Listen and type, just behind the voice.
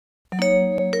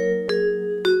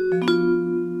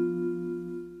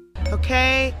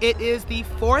It is the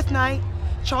fourth night,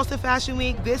 Charleston Fashion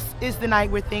Week. This is the night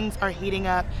where things are heating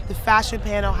up. The fashion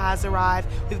panel has arrived.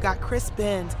 We've got Chris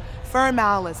Benz, Fern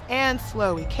Malice, Ann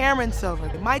Slowey, Cameron Silver,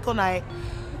 the Michael Knight,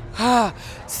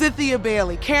 Cynthia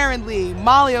Bailey, Karen Lee,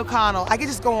 Molly O'Connell. I could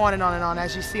just go on and on and on.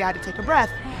 As you see, I had to take a breath.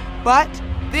 But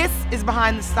this is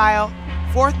Behind the Style,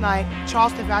 fourth night,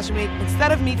 Charleston Fashion Week.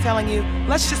 Instead of me telling you,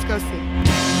 let's just go see.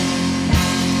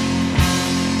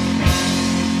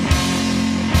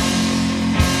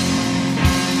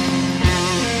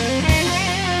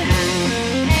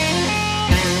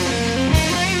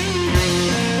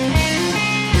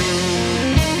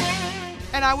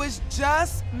 And I was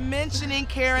just mentioning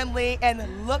Karen Lee,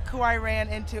 and look who I ran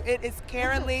into. It is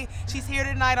Karen Lee. She's here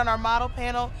tonight on our model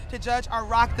panel to judge our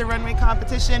Rock the Runway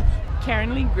competition.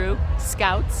 Karen Lee Group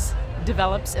scouts,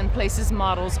 develops, and places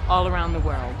models all around the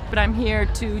world. But I'm here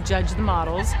to judge the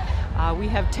models. We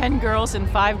have 10 girls and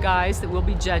 5 guys that we'll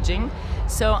be judging.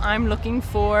 So I'm looking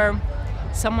for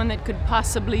someone that could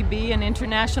possibly be an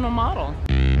international model.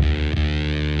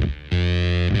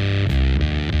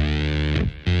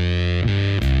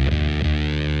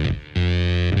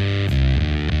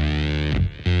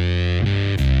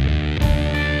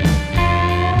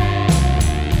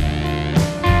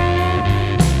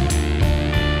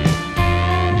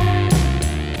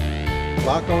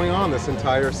 A lot going on. This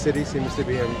entire city seems to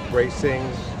be embracing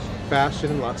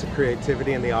fashion, lots of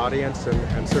creativity in the audience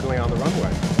and certainly on the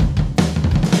runway.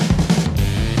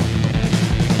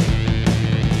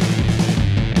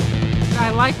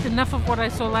 I liked enough of what I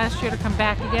saw last year to come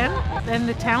back again, and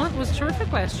the talent was terrific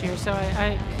last year, so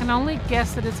I can only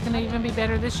guess that it's going to even be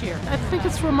better this year. I think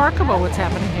it's remarkable what's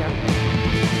happening here.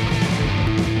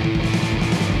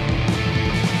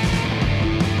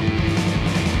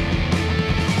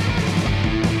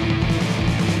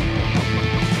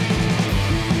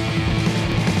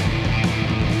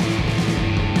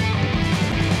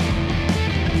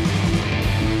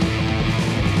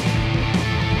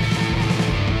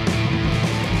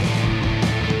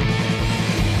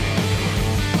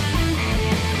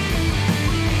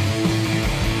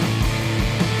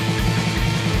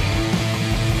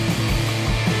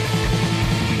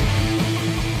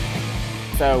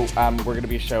 So we're going to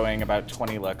be showing about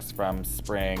 20 looks from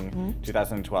spring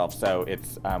 2012. So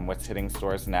it's what's hitting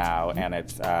stores now, and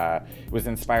it was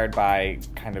inspired by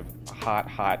kind of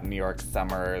hot New York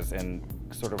summers and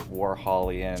sort of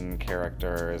Warholian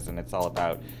characters, and it's all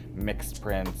about mixed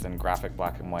prints and graphic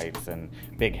black and whites and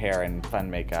big hair and fun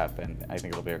makeup, and I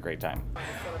think it'll be a great time.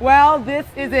 Well, this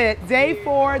is it. Day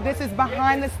 4, this is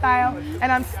Behind the Style,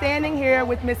 and I'm standing here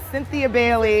with Miss Cynthia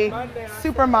Bailey,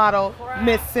 supermodel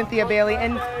Miss Cynthia Bailey,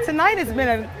 and tonight has been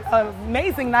an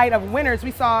amazing night of winners.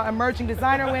 We saw emerging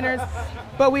designer winners,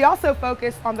 but we also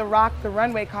focused on the Rock the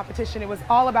Runway competition. It was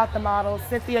all about the models.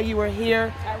 Cynthia, you were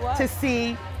here to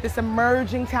see this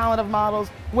emerging talent of models.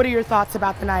 What are your thoughts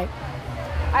about the night?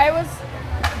 I was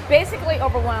basically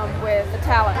overwhelmed with the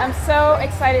talent. I'm so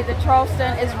excited that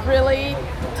Charleston is really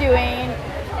doing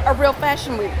a real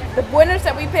fashion week. The winners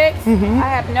that we picked, I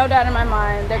have no doubt in my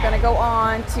mind they're going to go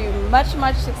on to much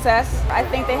success. I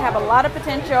think they have a lot of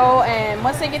potential, and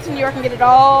once they get to New York and get it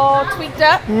all tweaked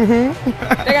up, they're going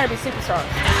to be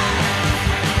superstars.